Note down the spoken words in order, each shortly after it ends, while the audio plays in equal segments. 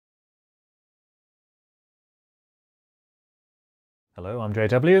Hello, I'm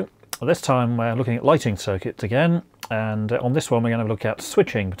JW. This time we're looking at lighting circuits again, and on this one we're going to look at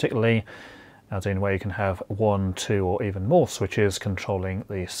switching, particularly as in where you can have one, two or even more switches controlling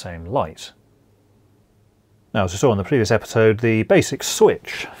the same light. Now, as we saw in the previous episode, the basic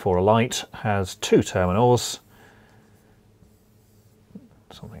switch for a light has two terminals,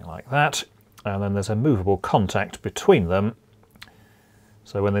 something like that, and then there's a movable contact between them.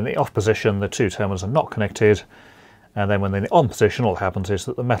 So when in the off position the two terminals are not connected, and then when in the on position all that happens is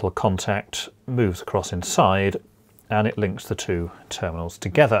that the metal contact moves across inside and it links the two terminals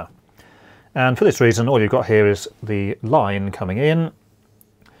together. And for this reason all you've got here is the line coming in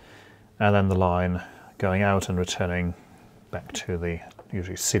and then the line going out and returning back to the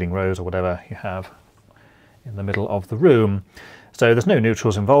usually ceiling rose or whatever you have in the middle of the room. So there's no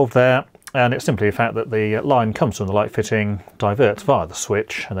neutrals involved there, and it's simply the fact that the line comes from the light fitting, diverts via the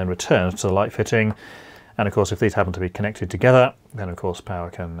switch and then returns to the light fitting. And of course if these happen to be connected together, then of course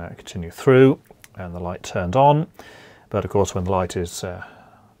power can continue through and the light turned on. But of course when the light is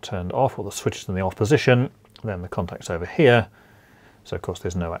turned off or the switch is in the off position, then the contact's over here. So of course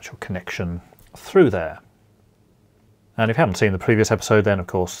there's no actual connection through there. And if you haven't seen the previous episode, then of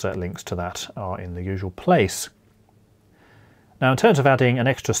course links to that are in the usual place. Now in terms of adding an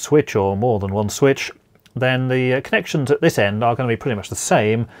extra switch or more than one switch, then the connections at this end are going to be pretty much the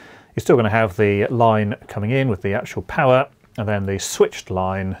same. You're still going to have the line coming in with the actual power and then the switched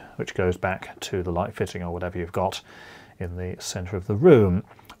line which goes back to the light fitting or whatever you've got in the centre of the room.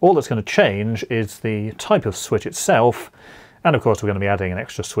 All that's going to change is the type of switch itself, and of course we're going to be adding an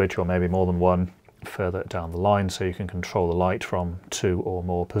extra switch or maybe more than one further down the line so you can control the light from two or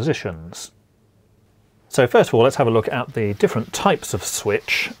more positions. So first of all let's have a look at the different types of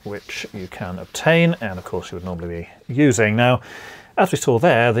switch which you can obtain and of course you would normally be using. Now, as we saw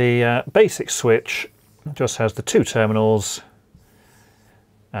there, the basic switch just has the two terminals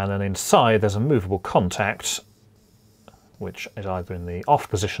and then inside there's a movable contact which is either in the off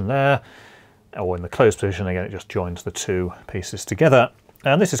position there or in the closed position. Again, it just joins the two pieces together,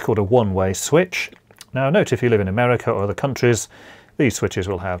 and this is called a one-way switch. Now note, if you live in America or other countries, these switches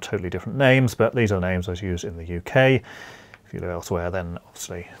will have totally different names, but these are names as used in the UK. If you live elsewhere, then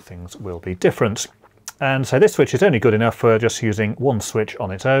obviously things will be different. And so this switch is only good enough for just using one switch on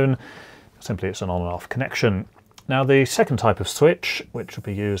its own. Simply it's an on and off connection. Now the second type of switch, which will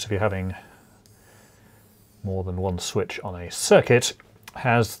be used if you're having more than one switch on a circuit,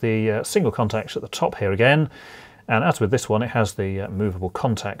 has the single contacts at the top here again. And as with this one, it has the movable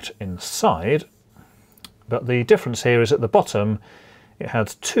contact inside. But the difference here is at the bottom, it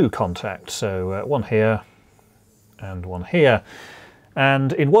has two contacts. So one here and one here.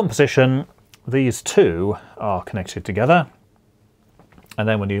 And in one position, these two are connected together, and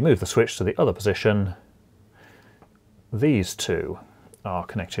then when you move the switch to the other position, these two are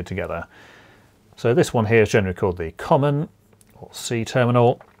connected together. So this one here is generally called the common or C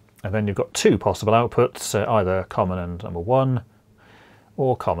terminal, and then you've got two possible outputs, either common and number one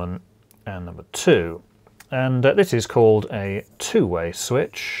or common and number two. And this is called a two-way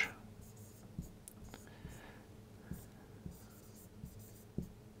switch.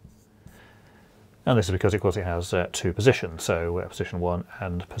 And this is because, of course, it has two positions, so position 1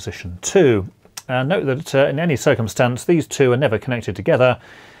 and position 2. And note that in any circumstance, these two are never connected together.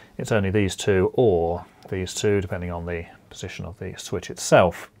 It's only these two or these two, depending on the position of the switch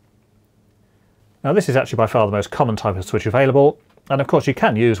itself. Now, this is actually by far the most common type of switch available. And of course, you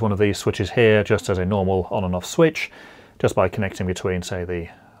can use one of these switches here just as a normal on and off switch, just by connecting between, say, the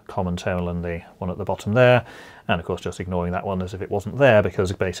common terminal and the one at the bottom there, and of course just ignoring that one as if it wasn't there, because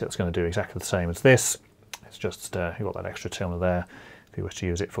basically it's going to do exactly the same as this. It's just you've got that extra terminal there if you wish to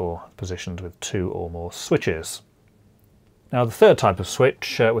use it for positions with two or more switches. Now the third type of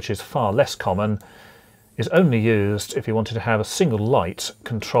switch, which is far less common, is only used if you wanted to have a single light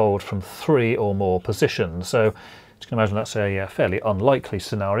controlled from three or more positions. So you can imagine that's a fairly unlikely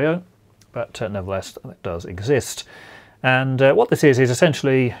scenario, but nevertheless it does exist. And what this is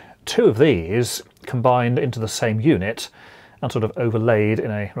essentially two of these combined into the same unit and sort of overlaid in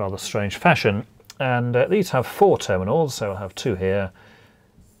a rather strange fashion. And these have four terminals, so I'll have two here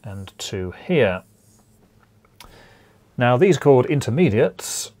and two here. Now these are called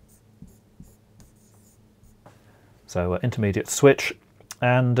intermediates. So intermediate switch.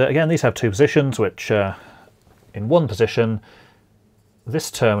 And again, these have two positions, which in one position, this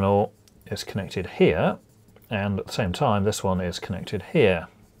terminal is connected here, and at the same time this one is connected here.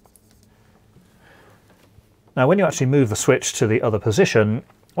 Now when you actually move the switch to the other position,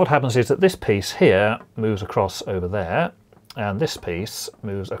 what happens is that this piece here moves across over there, and this piece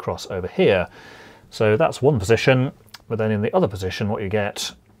moves across over here. So that's one position. but then in the other position what you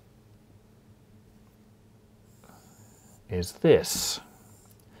get is this.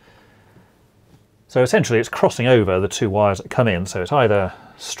 So essentially it's crossing over the two wires that come in, so it's either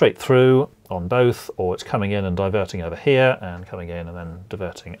straight through on both, or it's coming in and diverting over here, and coming in and then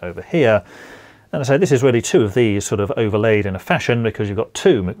diverting over here. And so this is really two of these sort of overlaid in a fashion, because you've got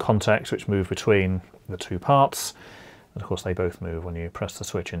two contacts which move between the two parts, and of course they both move when you press the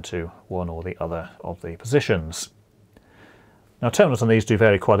switch into one or the other of the positions. Now terminals on these do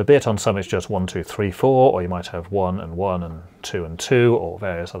vary quite a bit. On some it's just 1, 2, 3, 4, or you might have 1 and 1 and 2 and 2, or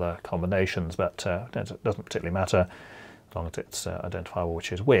various other combinations, but it doesn't particularly matter as long as it's identifiable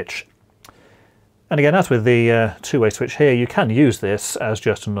which is which. And again, as with the two-way switch here, you can use this as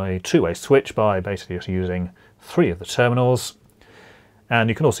just a two-way switch by basically just using 3 of the terminals. And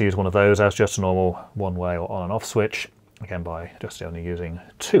you can also use one of those as just a normal one-way or on and off switch, again by just only using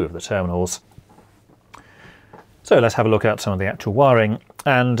 2 of the terminals. So let's have a look at some of the actual wiring,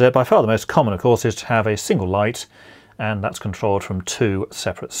 and by far the most common of course is to have a single light, and that's controlled from 2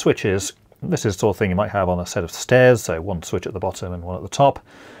 separate switches. This is the sort of thing you might have on a set of stairs, so one switch at the bottom and one at the top,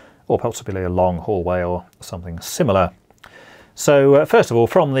 or possibly a long hallway or something similar. So first of all,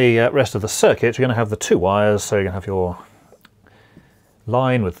 from the rest of the circuit you're going to have the 2 wires, so you're going to have your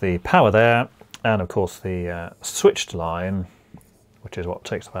line with the power there, and of course the switched line, which is what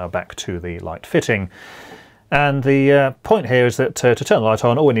takes the power back to the light fitting. And the point here is that to turn the light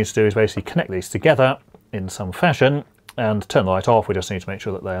on, all we need to do is basically connect these together in some fashion, and to turn the light off we just need to make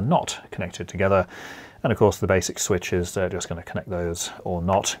sure that they're not connected together. And of course the basic switch is just going to connect those or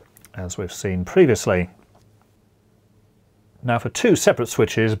not, as we've seen previously. Now for 2 separate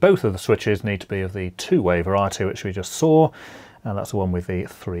switches, both of the switches need to be of the two-way variety which we just saw, and that's the one with the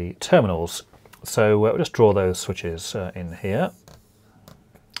 3 terminals. So we'll just draw those switches in here.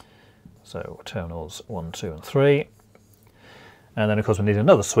 So terminals 1, 2 and 3. And then of course we need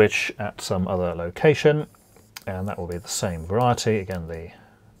another switch at some other location, and that will be the same variety, again the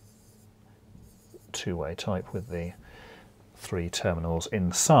two-way type with the 3 terminals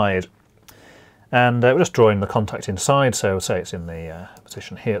inside. And we're just drawing the contact inside, so say it's in the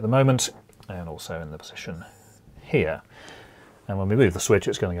position here at the moment, and also in the position here. And when we move the switch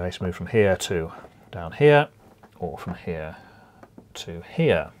it's going to basically move from here to down here, or from here to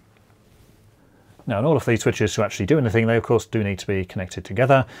here. Now in order for these switches to actually do anything, they of course do need to be connected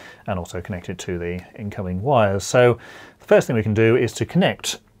together and also connected to the incoming wires. So the first thing we can do is to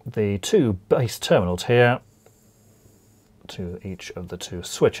connect the 2 base terminals here to each of the 2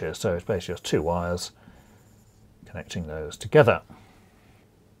 switches. So it's basically just 2 wires connecting those together.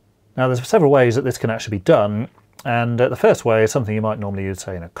 Now there's several ways that this can actually be done, and the first way is something you might normally use,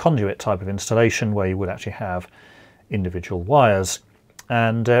 say in a conduit type of installation, where you would actually have individual wires.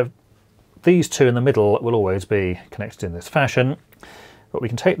 And these 2 in the middle will always be connected in this fashion, but we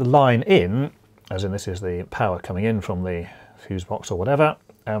can take the line in, as in this is the power coming in from the fuse box or whatever,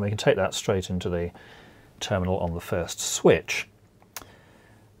 and we can take that straight into the terminal on the first switch.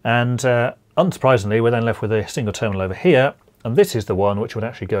 And unsurprisingly we're then left with a single terminal over here, and this is the one which would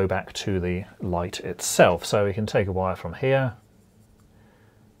actually go back to the light itself. So we can take a wire from here,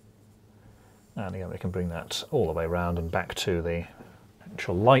 and again we can bring that all the way around and back to the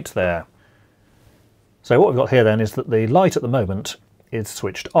actual light there. So what we've got here then is that the light at the moment is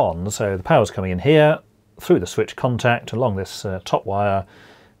switched on, so the power's coming in here, through the switch contact, along this top wire,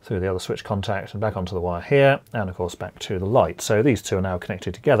 through the other switch contact and back onto the wire here, and of course back to the light. So these 2 are now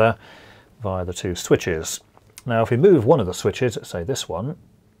connected together via the 2 switches. Now if we move one of the switches, let's say this one,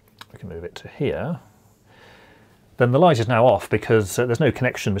 we can move it to here, then the light is now off because there's no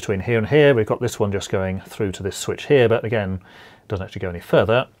connection between here and here. We've got this one just going through to this switch here, but again it doesn't actually go any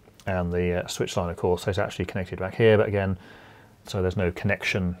further. And the switch line of course is actually connected back here, but again, so there's no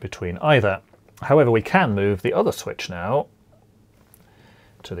connection between either. However, we can move the other switch now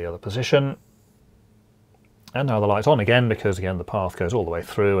to the other position, and now the light's on again because again the path goes all the way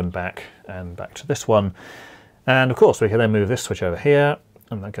through and back to this one. And of course we can then move this switch over here,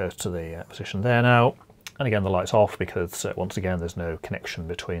 and that goes to the position there now, and again the light's off because once again there's no connection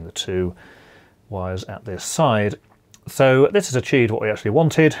between the 2 wires at this side. So this has achieved what we actually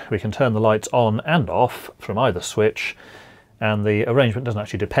wanted. We can turn the lights on and off from either switch, and the arrangement doesn't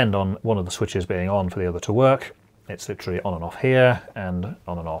actually depend on one of the switches being on for the other to work. It's literally on and off here and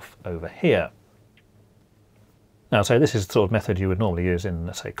on and off over here. Now, so this is the sort of method you would normally use in,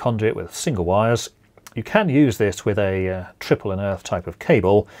 let's say, conduit with single wires. You can use this with a triple and earth type of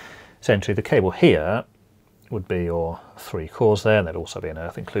cable. Essentially the cable here would be your 3 cores there, and there'd also be an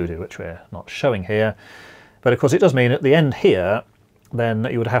earth included, which we're not showing here. But of course it does mean at the end here then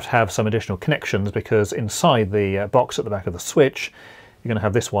you would have to have some additional connections, because inside the box at the back of the switch you're going to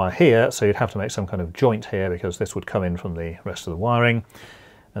have this wire here, so you'd have to make some kind of joint here because this would come in from the rest of the wiring.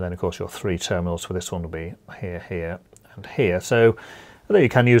 And then of course your 3 terminals for this one will be here, here and here. So although you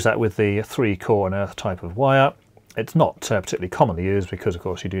can use that with the 3-core and earth type of wire, it's not particularly commonly used because of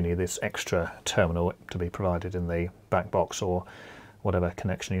course you do need this extra terminal to be provided in the back box or whatever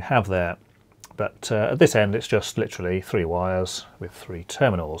connection you have there. But at this end it's just literally 3 wires with 3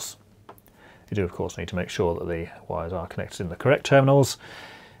 terminals. You do of course need to make sure that the wires are connected in the correct terminals.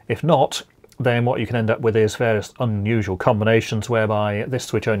 If not, then what you can end up with is various unusual combinations whereby this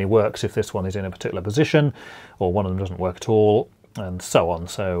switch only works if this one is in a particular position, or one of them doesn't work at all, and so on.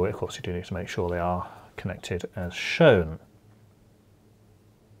 So of course you do need to make sure they are connected as shown.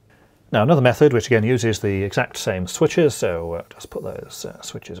 Now another method which again uses the exact same switches, so just put those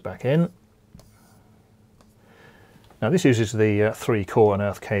switches back in. Now this uses the 3-core and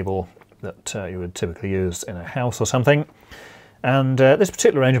earth cable that you would typically use in a house or something. And this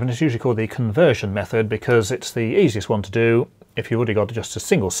particular arrangement is usually called the conversion method because it's the easiest one to do if you've already got just a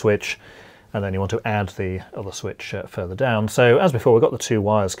single switch and then you want to add the other switch further down. So as before, we've got the 2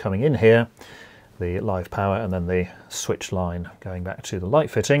 wires coming in here, the live power and then the switch line going back to the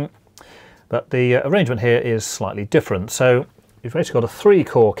light fitting. But the arrangement here is slightly different. So you've basically got a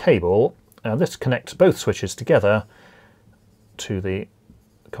 3-core cable, and this connects both switches together to the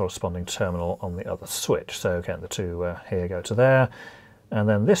corresponding terminal on the other switch. So again, the 2 here go to there, and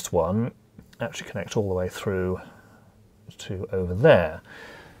then this one actually connects all the way through to over there.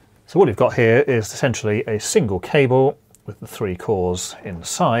 So what you've got here is essentially a single cable with the 3 cores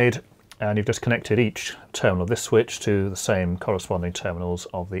inside, and you've just connected each terminal of this switch to the same corresponding terminals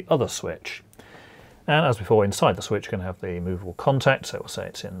of the other switch. And as before, inside the switch you're going to have the movable contact, so we'll say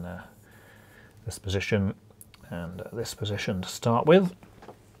it's in this position and this position to start with.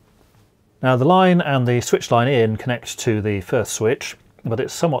 Now the line and the switch line in connect to the first switch, but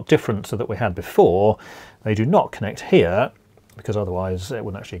it's somewhat different to that we had before. They do not connect here because otherwise it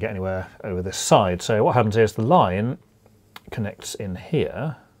wouldn't actually get anywhere over this side. So what happens is the line connects in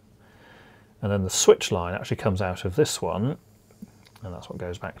here, and then the switch line actually comes out of this one, and that's what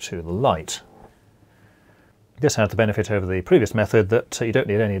goes back to the light. This had the benefit over the previous method that you don't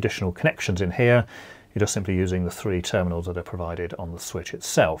need any additional connections in here. You're just simply using the 3 terminals that are provided on the switch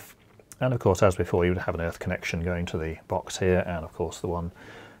itself. And of course, as before, you would have an earth connection going to the box here, and of course the one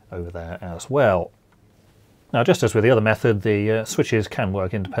over there as well. Now, just as with the other method, the switches can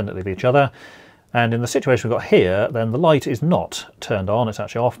work independently of each other. And in the situation we've got here, then the light is not turned on, it's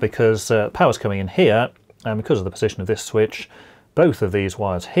actually off because power's coming in here, and because of the position of this switch, both of these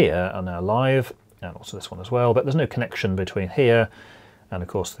wires here are now live, and also this one as well, but there's no connection between here and of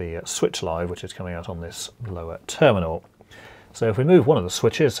course the switch live, which is coming out on this lower terminal. So if we move one of the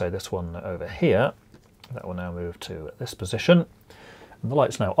switches, say this one over here, that will now move to this position. And the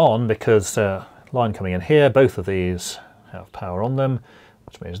light's now on because line coming in here, both of these have power on them,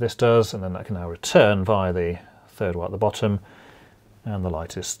 which means this does, and then that can now return via the 3rd wire at the bottom, and the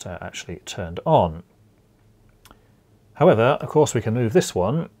light is actually turned on. However, of course, we can move this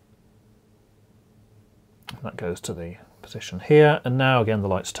one. That goes to the position here, and now again the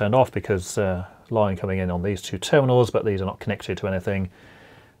light's turned off because line coming in on these 2 terminals, but these are not connected to anything,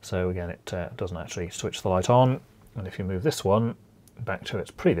 so again it doesn't actually switch the light on. And if you move this one back to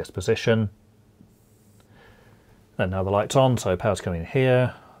its previous position, then now the light's on, so power's coming in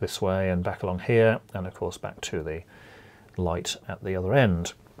here, this way and back along here, and of course back to the light at the other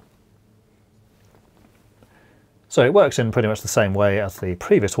end. So it works in pretty much the same way as the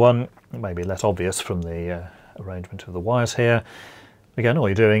previous one. It may be less obvious from the arrangement of the wires here. Again, all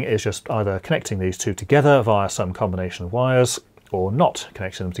you're doing is just either connecting these 2 together via some combination of wires, or not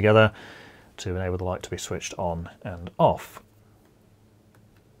connecting them together to enable the light to be switched on and off.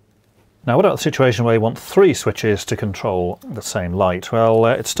 Now, what about the situation where you want 3 switches to control the same light? Well,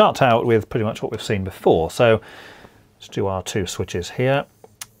 it starts out with pretty much what we've seen before. So let's do our 2 switches here.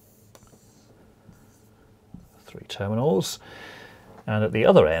 3 terminals. And at the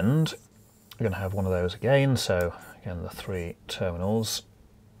other end, we're going to have one of those again. So again, the 3 terminals.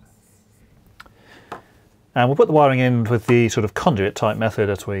 And we'll put the wiring in with the sort of conduit type method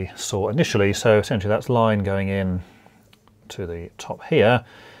as we saw initially. So essentially that's line going in to the top here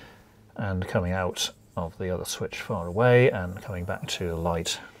and coming out of the other switch far away and coming back to the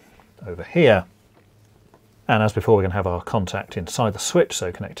light over here. And as before, we're going to have our contact inside the switch,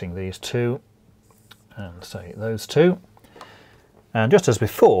 so connecting these 2 and say those 2. And just as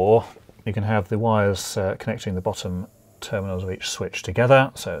before, you can have the wires connecting the bottom terminals of each switch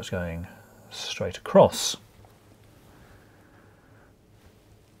together, so it's going straight across.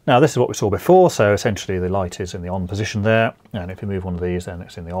 Now this is what we saw before, so essentially the light is in the on position there, and if you move one of these then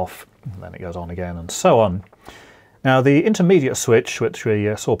it's in the off, and then it goes on again and so on. Now the intermediate switch, which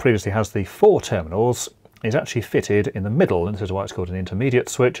we saw previously has the 4 terminals, is actually fitted in the middle, and this is why it's called an intermediate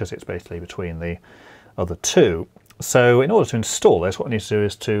switch, as it's basically between the other 2. So in order to install this, what we need to do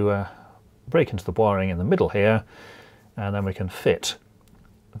is to break into the wiring in the middle here, and then we can fit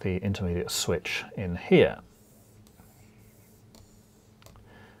the intermediate switch in here.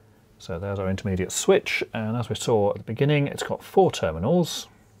 So there's our intermediate switch, and as we saw at the beginning, it's got 4 terminals.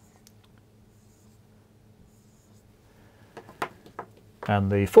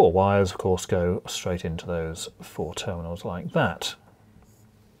 And the 4 wires, of course, go straight into those 4 terminals like that.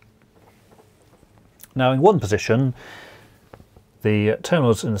 Now in one position, the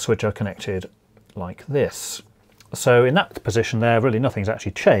terminals in the switch are connected like this. So in that position there, really nothing's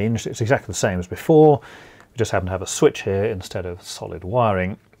actually changed. It's exactly the same as before. We just happen to have a switch here instead of solid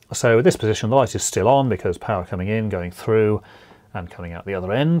wiring. So in this position, the light is still on because power coming in, going through, and coming out the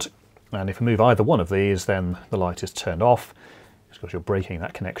other end. And if we move either one of these, then the light is turned off, because you're breaking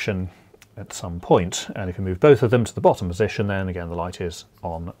that connection at some point. And if you move both of them to the bottom position, then again the light is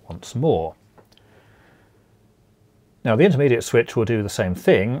on once more. Now the intermediate switch will do the same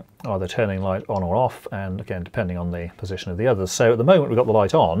thing, either turning light on or off, and again depending on the position of the others. So at the moment we've got the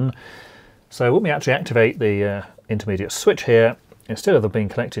light on, so when we actually activate the intermediate switch here, instead of them being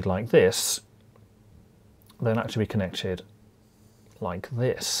connected like this, they'll actually be connected like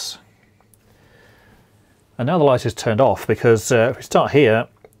this. And now the light is turned off because if we start here,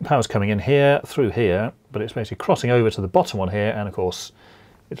 power's coming in here, through here, but it's basically crossing over to the bottom one here, and of course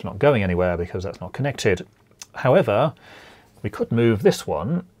it's not going anywhere because that's not connected. However, we could move this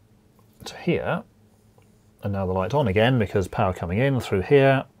one to here, and now the light's on again because power coming in through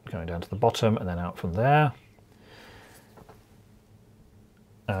here, going down to the bottom and then out from there.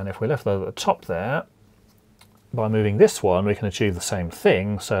 And if we left that at the top there, by moving this one we can achieve the same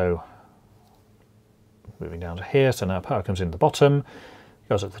thing. So moving down to here, so now power comes in the bottom,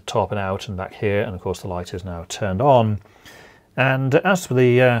 goes at the top and out and back here, and of course the light is now turned on. And as for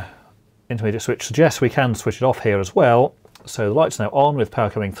the intermediate switch suggests, we can switch it off here as well. So the light's now on with power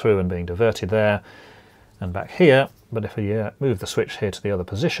coming through and being diverted there and back here. But if we move the switch here to the other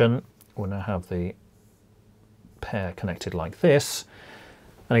position, we'll now have the pair connected like this.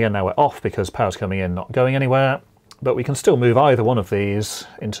 And again, now we're off because power's coming in, not going anywhere. But we can still move either one of these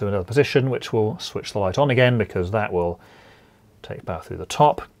into another position, which will switch the light on again because that will take power through the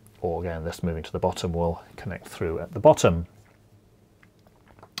top. Or again, this moving to the bottom will connect through at the bottom.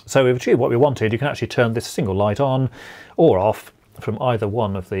 So we've achieved what we wanted. You can actually turn this single light on or off from either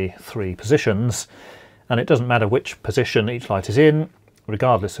one of the 3 positions, and it doesn't matter which position each light is in,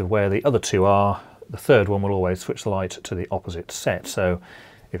 regardless of where the other 2 are. The 3rd one will always switch the light to the opposite set. So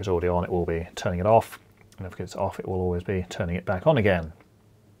if it's already on, it will be turning it off, and if it's off, it will always be turning it back on again.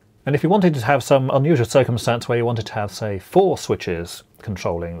 And if you wanted to have some unusual circumstance where you wanted to have, say, 4 switches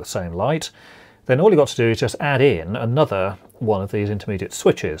controlling the same light, then all you've got to do is just add in another one of these intermediate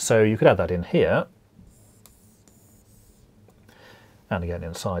switches. So you could add that in here, and again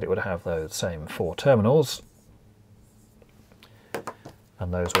inside it would have those same 4 terminals,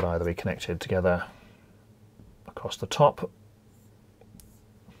 and those would either be connected together across the top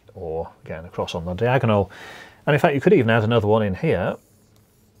or again across on the diagonal. And in fact you could even add another one in here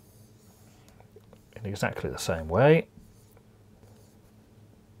in exactly the same way.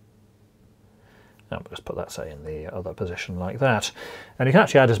 I'll just put that, say, in the other position like that. And you can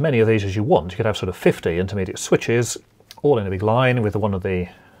actually add as many of these as you want. You could have sort of 50 intermediate switches, all in a big line with one of the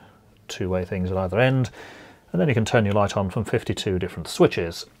 2-way things at either end. And then you can turn your light on from 52 different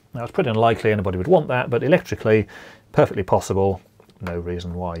switches. Now, it's pretty unlikely anybody would want that, but electrically, perfectly possible. No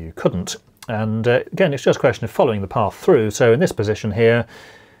reason why you couldn't. And again, it's just a question of following the path through. So in this position here,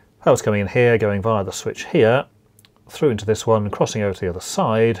 power's coming in here, going via the switch here, through into this one, crossing over to the other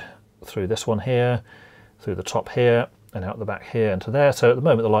side, through this one here, through the top here, and out the back here into there. So at the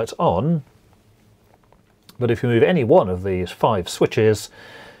moment the light's on, but if you move any one of these 5 switches,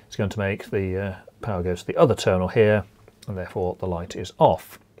 it's going to make the power go to the other terminal here, and therefore the light is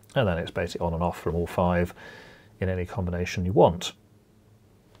off. And then it's basically on and off from all 5 in any combination you want.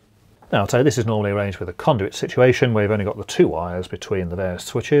 Now, so this is normally arranged with a conduit situation where you've only got the 2 wires between the various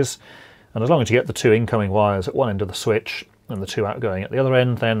switches, and as long as you get the 2 incoming wires at one end of the switch and the 2 outgoing at the other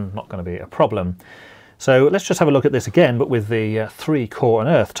end, then not going to be a problem. So let's just have a look at this again, but with the 3 core and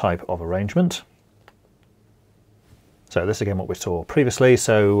earth type of arrangement. So this is again what we saw previously.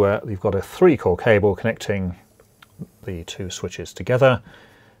 So you've got a 3 core cable connecting the 2 switches together,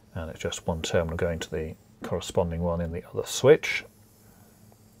 and it's just one terminal going to the corresponding one in the other switch.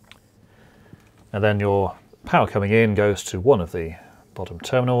 And then your power coming in goes to one of the bottom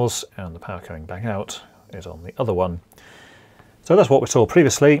terminals, and the power coming back out is on the other one. So that's what we saw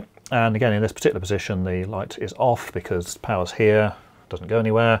previously, and again in this particular position the light is off because power's here, doesn't go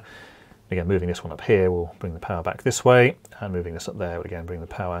anywhere. Again, moving this one up here will bring the power back this way, and moving this up there will again bring the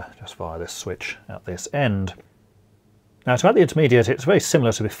power just via this switch at this end. Now to add the intermediate, it's very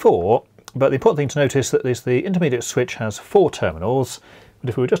similar to before, but the important thing to notice that is the intermediate switch has 4 terminals, but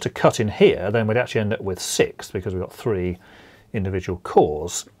if we were just to cut in here then we'd actually end up with 6 because we've got 3 individual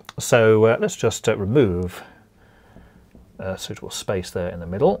cores. So let's just remove a suitable space there in the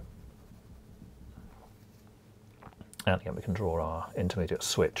middle. And again, we can draw our intermediate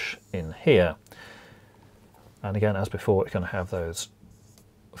switch in here. And again, as before, it's going to have those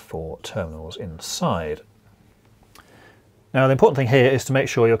 4 terminals inside. Now, the important thing here is to make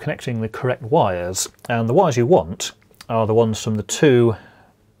sure you're connecting the correct wires. And the wires you want are the ones from the 2,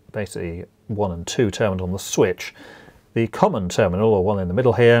 basically 1 and 2 terminals on the switch. The common terminal, or one in the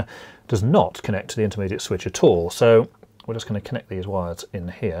middle here, does not connect to the intermediate switch at all. So we're just going to connect these wires in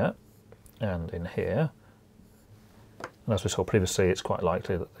here and in here. And as we saw previously, it's quite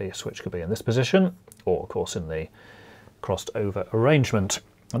likely that the switch could be in this position, or of course in the crossed over arrangement.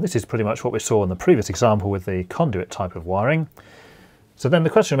 And this is pretty much what we saw in the previous example with the conduit type of wiring. So then the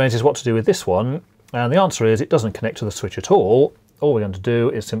question remains is what to do with this one, and the answer is it doesn't connect to the switch at all. All we're going to do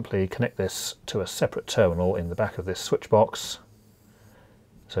is simply connect this to a separate terminal in the back of this switch box.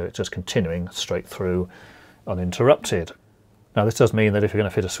 So it's just continuing straight through uninterrupted. Now this does mean that if you're going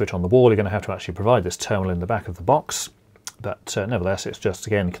to fit a switch on the wall, you're going to have to actually provide this terminal in the back of the box. But nevertheless, it's just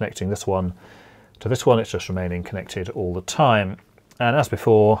again connecting this one to this one. It's just remaining connected all the time. And as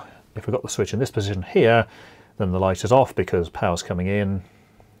before, if we've got the switch in this position here, then the light is off because power's coming in,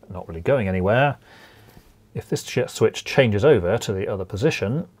 not really going anywhere. If this switch changes over to the other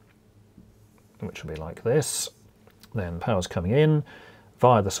position, which will be like this, then power's coming in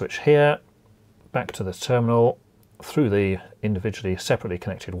via the switch here, back to this terminal, through the individually separately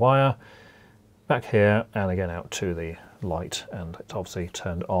connected wire, back here, and again out to the light, and it's obviously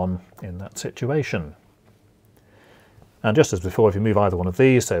turned on in that situation. And just as before, if you move either one of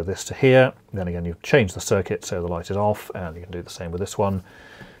these, so this to here, then again you've changed the circuit so the light is off, and you can do the same with this one.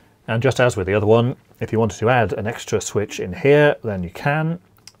 And just as with the other one, if you wanted to add an extra switch in here, then you can,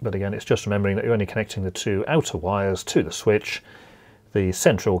 but again it's just remembering that you're only connecting the 2 outer wires to the switch. The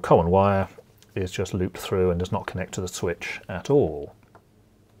central common wire is just looped through and does not connect to the switch at all.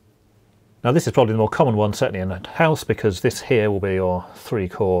 Now this is probably the more common one, certainly in a house, because this here will be your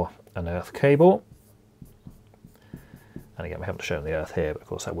 3-core unearth cable. And again, we haven't shown the earth here, but of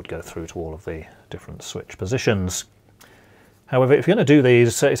course that would go through to all of the different switch positions. However, if you're going to do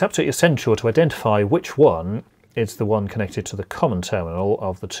these, it's absolutely essential to identify which one is the one connected to the common terminal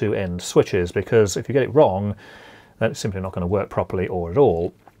of the 2 end switches, because if you get it wrong, then it's simply not going to work properly or at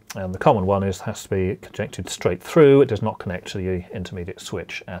all. And the common one has to be connected straight through. It does not connect to the intermediate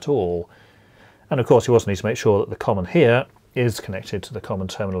switch at all. And of course you also need to make sure that the common here is connected to the common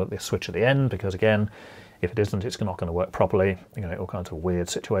terminal at the switch at the end, because again, if it isn't, it's not going to work properly. You know, all kinds of weird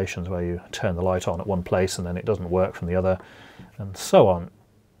situations where you turn the light on at one place and then it doesn't work from the other, and so on.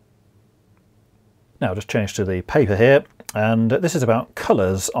 Now just change to the paper here, and this is about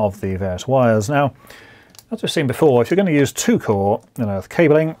colours of the various wires. Now, as we've seen before, if you're going to use 2-core unearth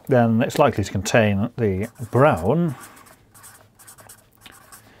cabling, then it's likely to contain the brown,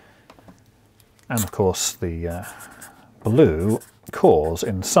 and of course the blue cores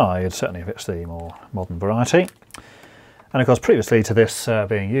inside, certainly if it's the more modern variety. And of course previously to this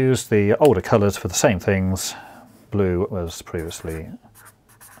being used, the older colours for the same things, blue was previously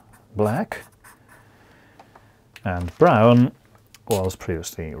black, and brown was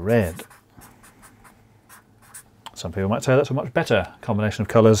previously red. Some people might say that's a much better combination of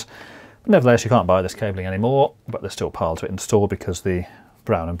colours, but nevertheless you can't buy this cabling anymore, but there's still piles of it installed because the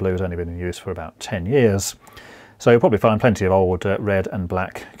brown and blue has only been in use for about 10 years. So you'll probably find plenty of old red and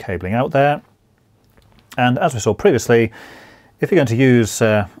black cabling out there. And as we saw previously, if you're going to use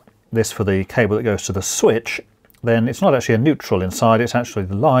this for the cable that goes to the switch, then it's not actually a neutral inside, it's actually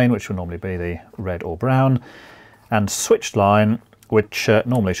the line, which would normally be the red or brown, and switched line, which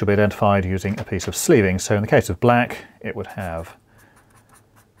normally should be identified using a piece of sleeving. So in the case of black, it would have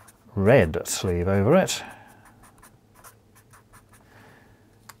red sleeve over it,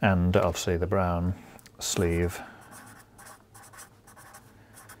 and obviously the brown sleeve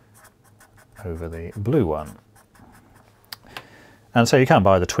over the blue one. And so you can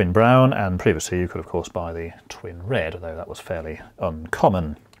buy the twin brown, and previously you could of course buy the twin red, although that was fairly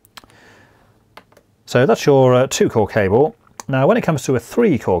uncommon. So that's your 2-core cable. Now when it comes to a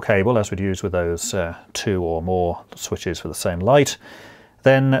 3-core cable, as we'd use with those 2 or more switches for the same light,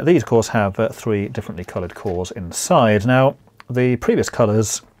 then these of course have 3 differently coloured cores inside. Now the previous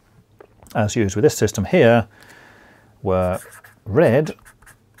colours, as used with this system here, were red,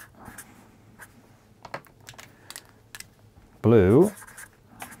 blue,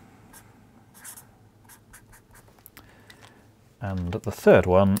 and the third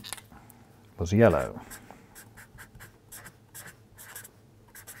one was yellow.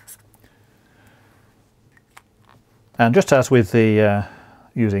 And just as with the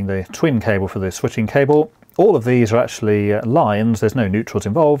using the twin cable for the switching cable, all of these are actually lines. There's no neutrals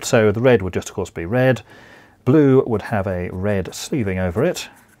involved, so the red would just of course be red, blue would have a red sleeving over it,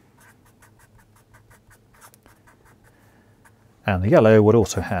 and the yellow would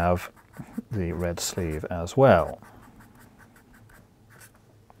also have the red sleeve as well.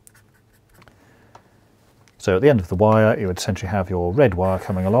 So at the end of the wire you would essentially have your red wire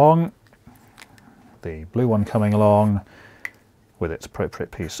coming along, the blue one coming along with its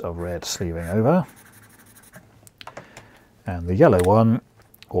appropriate piece of red sleeving over, and the yellow one,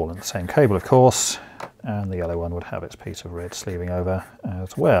 all in the same cable of course, and the yellow one would have its piece of red sleeving over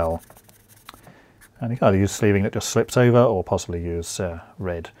as well. And you can either use sleeving that just slips over or possibly use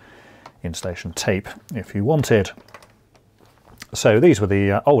red insulation tape if you wanted. So these were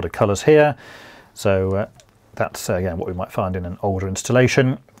the older colours here. So that's again what we might find in an older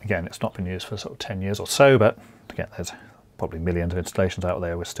installation. Again, it's not been used for sort of 10 years or so, but again, there's probably millions of installations out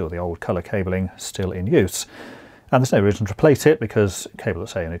there with still the old colour cabling still in use. And there's no reason to replace it because cable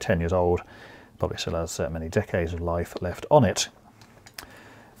that's say only 10 years old probably still has many decades of life left on it.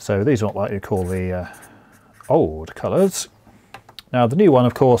 So these are what you call the old colours. Now the new one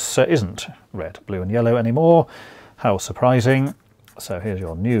of course isn't red, blue and yellow anymore. How surprising. So here's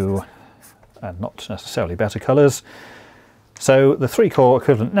your new and not necessarily better colours. So the 3-core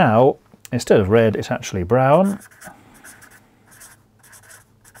equivalent now, instead of red, it's actually brown.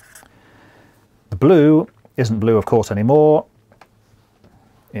 The blue isn't blue of course anymore,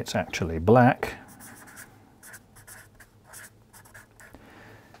 it's actually black.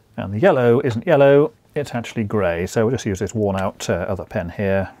 And the yellow isn't yellow, it's actually grey. So we'll just use this worn out other pen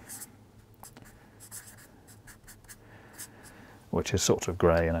here, which is sort of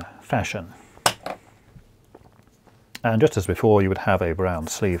grey in a fashion. And just as before, you would have a brown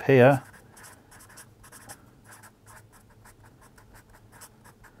sleeve here,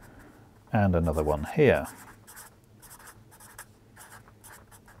 and another one here.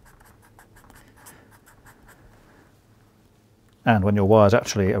 And when your wires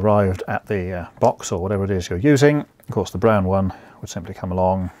actually arrived at the box or whatever it is you're using, of course the brown one would simply come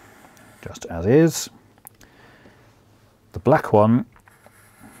along just as is. The black one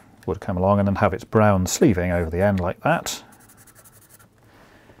would come along and then have its brown sleeving over the end like that.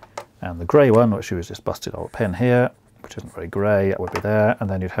 And the grey one, which is this busted old pen here, which isn't very grey, that would be there, and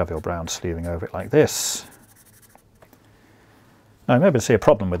then you'd have your brown sleeving over it like this. Now you may be able to see a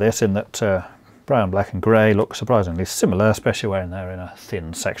problem with this in that brown, black and grey look surprisingly similar, especially when they're in a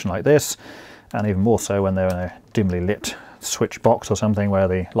thin section like this, and even more so when they're in a dimly lit switch box or something where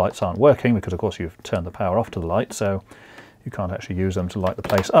the lights aren't working, because of course you've turned the power off to the light, so you can't actually use them to light the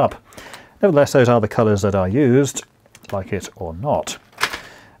place up. Nevertheless, those are the colours that are used, like it or not.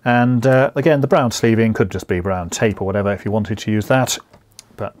 And again, the brown sleeving could just be brown tape or whatever if you wanted to use that,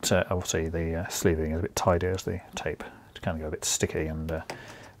 but obviously the sleeving is a bit tidier as the tape can go a bit sticky and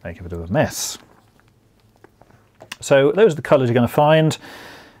make a bit of a mess. So those are the colours you're going to find.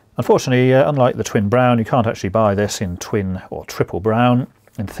 Unfortunately, unlike the twin brown, you can't actually buy this in twin or triple brown.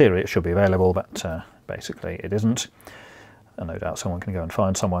 In theory it should be available, but basically it isn't. And no doubt someone can go and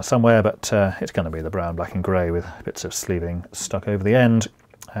find somewhere, but it's going to be the brown, black and grey with bits of sleeving stuck over the end.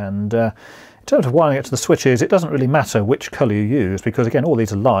 And in terms of wiring it to the switches, it doesn't really matter which colour you use, because again all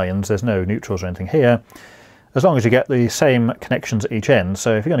these are lines, there's no neutrals or anything here, as long as you get the same connections at each end.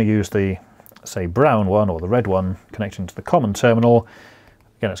 So if you're going to use the, say, brown one or the red one connecting to the common terminal,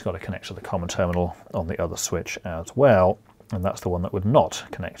 again it's got to connect to the common terminal on the other switch as well, and that's the one that would not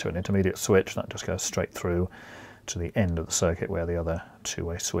connect to an intermediate switch. That just goes straight through to the end of the circuit where the other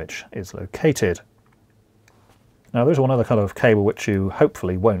two-way switch is located. Now there's one other colour of cable which you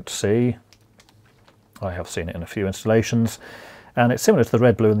hopefully won't see. I have seen it in a few installations, and it's similar to the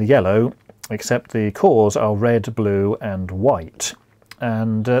red, blue and the yellow, except the cores are red, blue and white.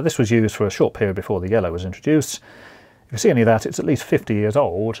 And this was used for a short period before the yellow was introduced. If you see any of that, it's at least 50 years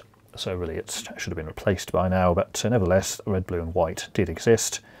old, so really it should have been replaced by now, but nevertheless red, blue and white did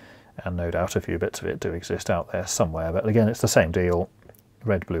exist, and no doubt a few bits of it do exist out there somewhere. But again, it's the same deal,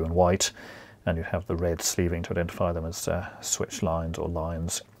 red, blue and white, and you'd have the red sleeving to identify them as switch lines or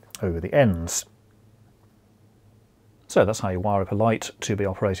lines over the ends. So that's how you wire up a light to be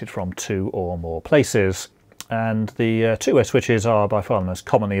operated from 2 or more places. And the two-way switches are by far the most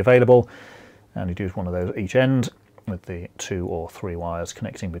commonly available, and you'd use one of those at each end with the 2 or 3 wires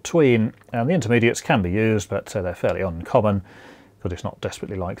connecting between. And the intermediates can be used, but they're fairly uncommon because it's not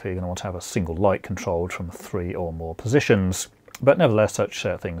desperately likely you're going to want to have a single light controlled from 3 or more positions. But nevertheless, such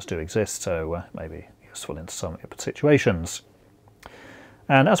things do exist, so maybe useful in some situations.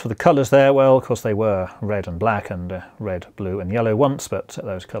 And as for the colours there, well, of course they were red and black and red, blue and yellow once, but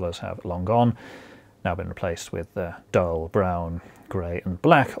those colours have long gone, now been replaced with dull brown, grey and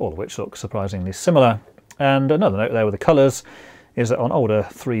black, all of which look surprisingly similar. And another note there with the colours is that on older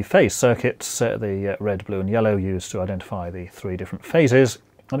 3-phase circuits, the red, blue and yellow used to identify the 3 different phases,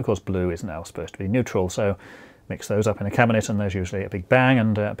 and of course blue is now supposed to be neutral, so mix those up in a cabinet and there's usually a big bang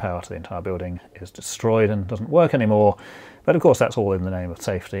and power to the entire building is destroyed and doesn't work anymore. But of course that's all in the name of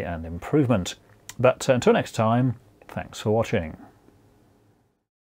safety and improvement. But until next time, thanks for watching.